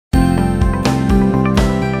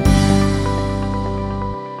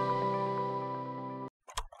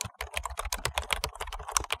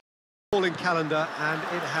Falling calendar, and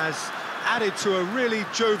it has added to a really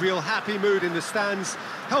jovial, happy mood in the stands,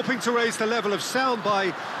 helping to raise the level of sound by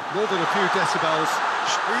more than a few decibels.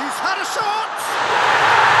 He's had a shot!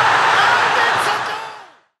 And it's a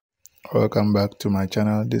goal! Welcome back to my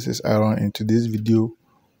channel. This is Aaron. In today's video,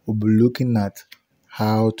 we'll be looking at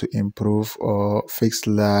how to improve or fix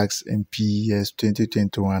lags in PES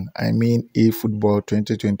 2021. I mean eFootball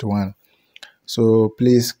 2021. So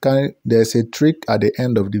please, there's a trick at the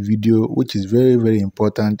end of the video which is very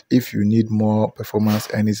important if you need more performance,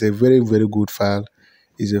 and it's a very good file.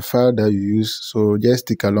 It's a file that you use, so just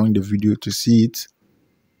stick along the video to see it.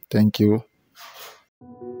 Thank you.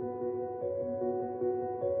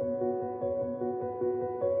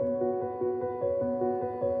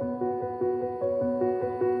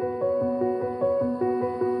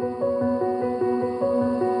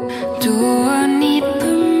 Do I need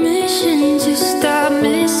permission to stop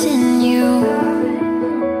missing you?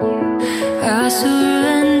 I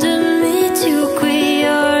surrender me to quit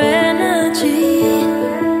your energy.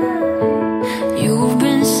 You've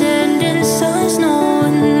been sending signs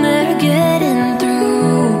knowing they're getting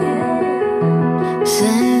through,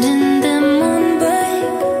 sending them on back.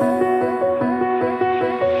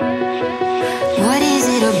 What is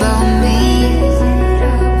it about me?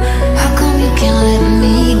 How come you can't let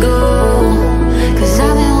me go? 'Cause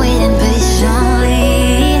I've been waiting patiently,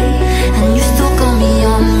 and you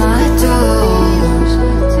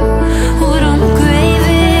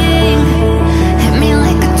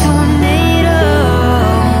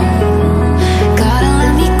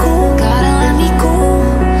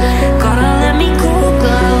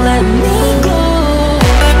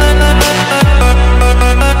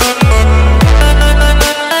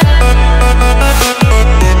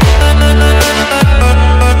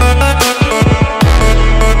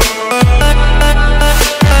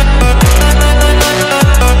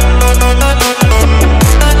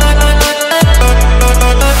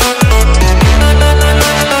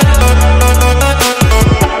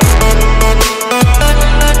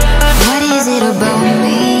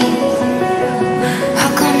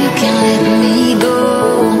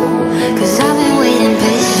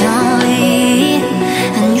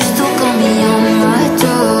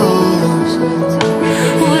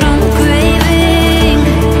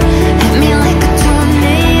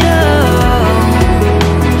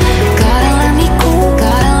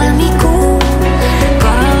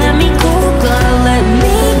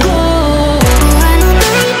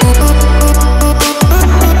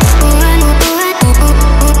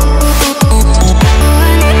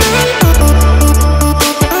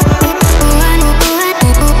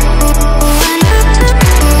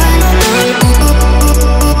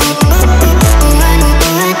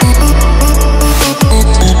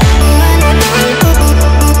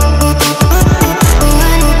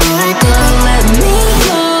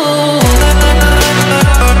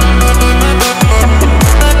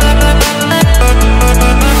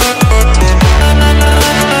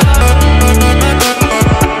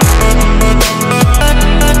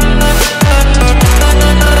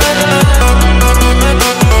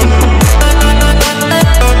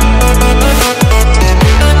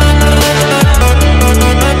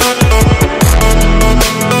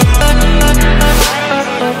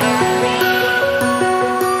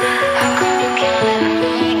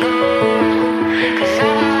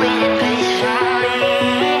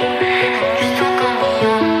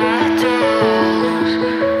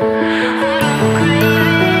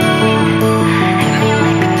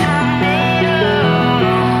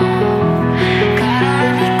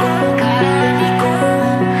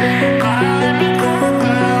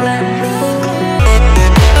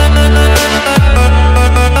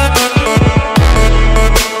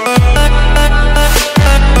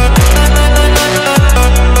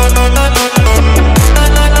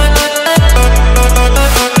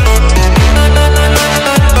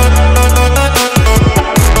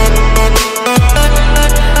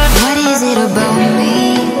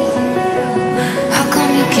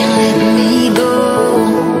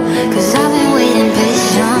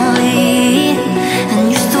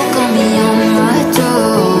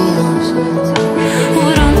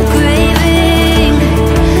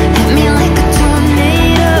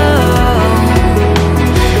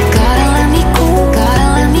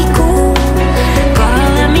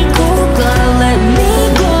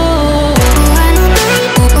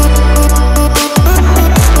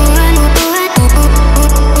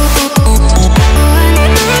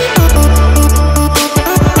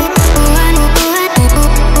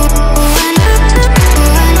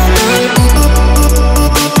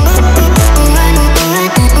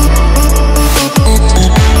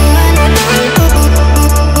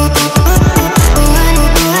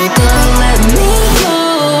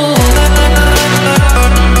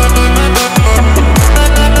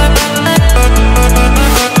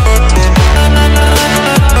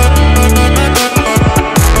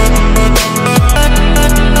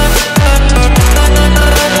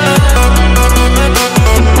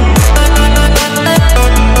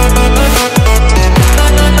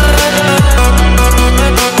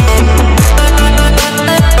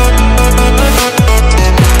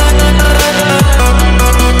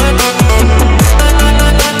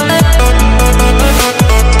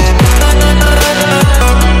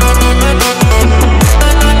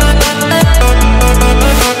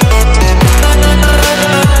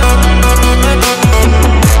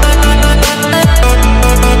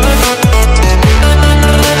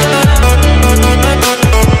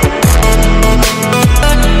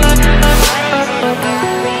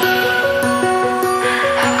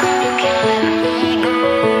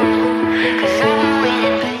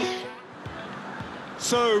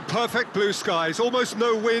blue skies, almost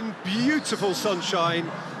no wind, beautiful sunshine.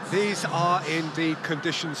 These are indeed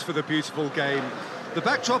conditions for the beautiful game. The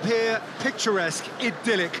backdrop here, picturesque,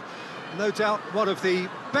 idyllic. No doubt one of the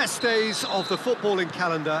best days of the footballing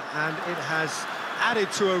calendar, and it has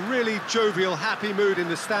added to a really jovial, happy mood in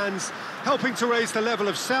the stands, helping to raise the level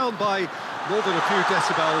of sound by more than a few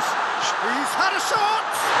decibels. He's had a shot!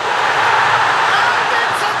 And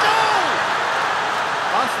it's a goal!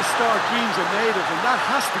 That's the start dreams are made of, and that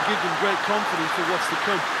has to give them great confidence for what's to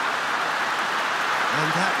come. And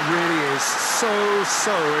that really is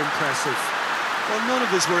so impressive. Well, none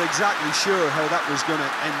of us were exactly sure how that was going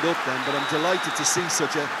to end up then, but I'm delighted to see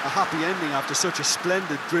such a happy ending after such a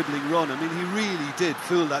splendid dribbling run. I mean, he really did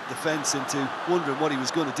fool that defence into wondering what he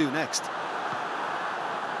was going to do next.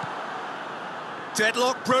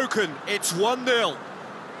 Deadlock broken, it's 1-0.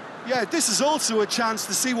 Yeah, this is also a chance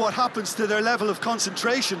to see what happens to their level of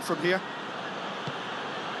concentration from here.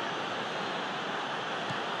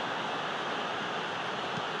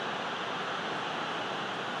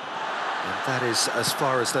 That is as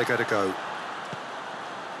far as they're going to go.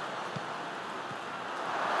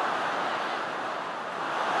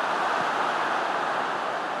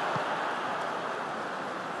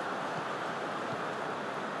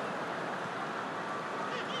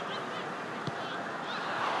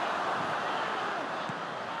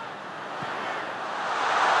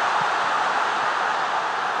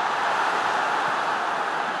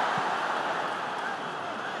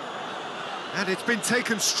 And it's been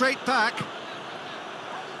taken straight back.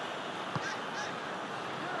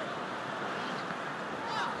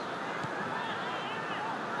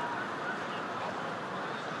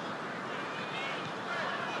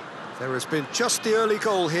 There has been just the early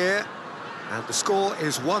goal here, and the score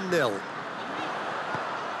is 1-0.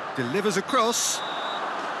 Delivers a cross,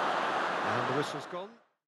 and the whistle's gone.